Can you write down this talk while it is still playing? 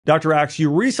Dr. Axe,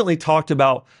 you recently talked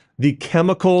about the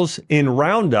chemicals in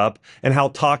Roundup and how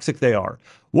toxic they are.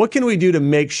 What can we do to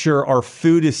make sure our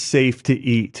food is safe to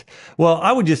eat? Well,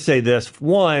 I would just say this.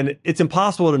 One, it's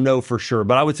impossible to know for sure,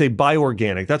 but I would say buy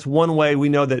organic. That's one way we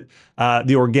know that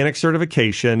the organic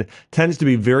certification tends to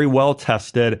be very well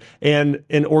tested. And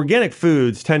organic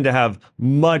foods tend to have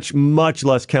much, much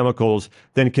less chemicals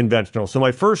than conventional. So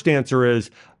my first answer is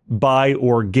buy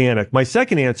organic. My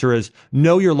second answer is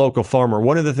know your local farmer.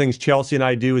 One of the things Chelsea and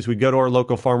I do is we go to our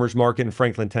local farmers market in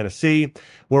Franklin, Tennessee,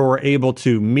 where we're able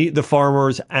to meet the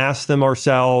farmers, ask them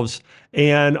ourselves,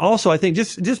 and also I think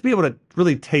just be able to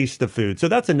really taste the food. So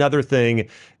that's another thing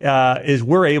is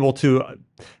we're able to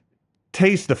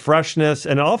taste the freshness,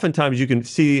 and oftentimes you can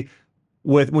see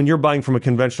when you're buying from a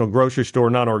conventional grocery store,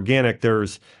 non-organic,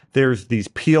 there's these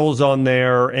peels on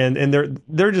there, and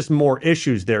there are just more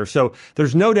issues there. So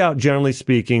there's no doubt, generally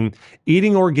speaking,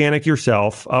 eating organic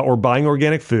yourself or buying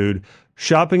organic food,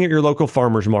 shopping at your local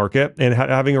farmers market, and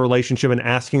having a relationship and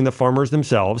asking the farmers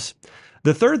themselves.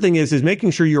 The third thing is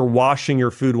making sure you're washing your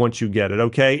food once you get it,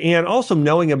 okay? And also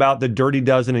knowing about the Dirty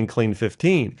Dozen and Clean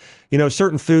 15. You know,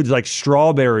 certain foods like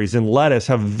strawberries and lettuce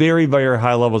have very, very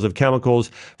high levels of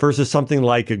chemicals versus something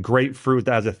like a grapefruit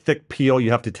that has a thick peel you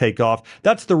have to take off.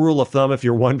 That's the rule of thumb if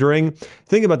you're wondering.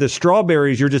 Think about this.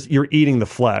 Strawberries, you're eating the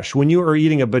flesh. When you are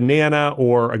eating a banana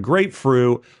or a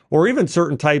grapefruit or even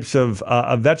certain types of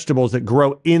vegetables that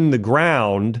grow in the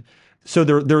ground, so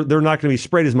they're not going to be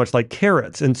sprayed as much like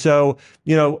carrots. And so,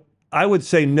 you know, I would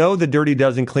say know the Dirty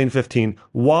Dozen, Clean 15.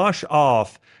 Wash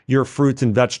off your fruits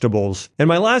and vegetables. And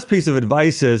my last piece of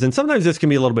advice is, and sometimes this can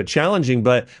be a little bit challenging,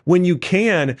 but when you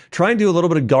can, try and do a little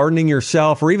bit of gardening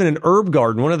yourself or even an herb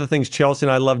garden. One of the things Chelsea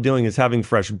and I love doing is having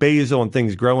fresh basil and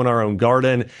things grow in our own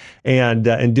garden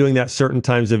and doing that certain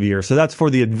times of year. So that's for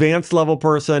the advanced level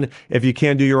person if you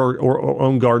can do your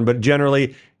own garden, but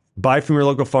generally, buy from your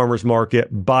local farmers market,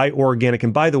 buy organic.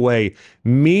 And by the way,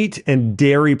 meat and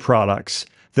dairy products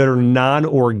that are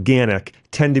non-organic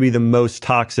tend to be the most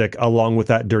toxic along with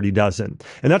that Dirty Dozen.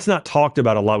 And that's not talked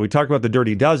about a lot. We talk about the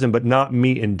Dirty Dozen, but not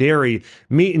meat and dairy.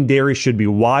 Meat and dairy should be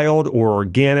wild or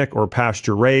organic or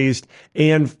pasture raised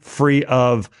and free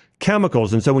of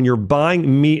chemicals. And so when you're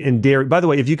buying meat and dairy, by the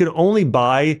way, if you could only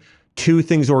buy two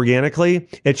things organically,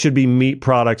 it should be meat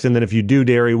products. And then if you do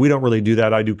dairy, we don't really do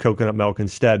that. I do coconut milk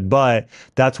instead, but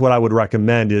that's what I would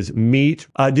recommend is meat.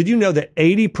 Did you know that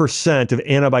 80% of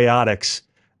antibiotics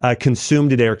consumed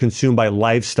today are consumed by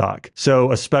livestock?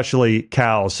 So especially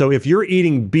cows. So if you're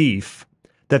eating beef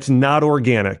that's not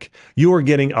organic, you are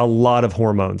getting a lot of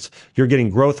hormones. You're getting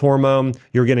growth hormone.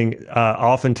 You're getting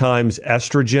oftentimes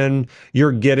estrogen.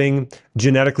 You're getting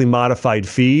genetically modified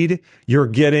feed. You're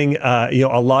getting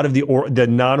a lot of the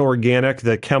non-organic,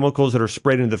 the chemicals that are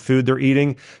sprayed into the food they're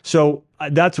eating. So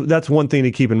that's one thing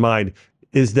to keep in mind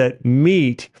is that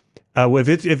meat,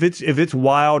 if it's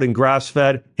wild and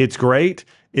grass-fed, it's great.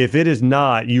 If it is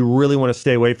not, you really want to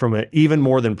stay away from it, even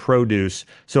more than produce.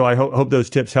 So I hope those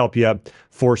tips help you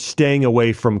for staying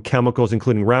away from chemicals,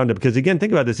 including Roundup. Because again,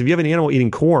 think about this. If you have an animal eating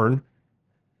corn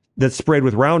that's sprayed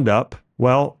with Roundup,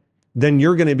 well, then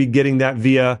you're going to be getting that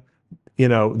via,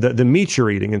 the meat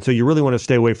you're eating. And so you really want to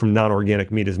stay away from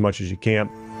non-organic meat as much as you can.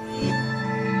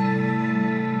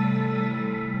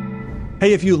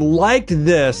 Hey, if you liked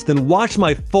this, then watch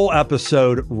my full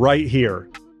episode right here.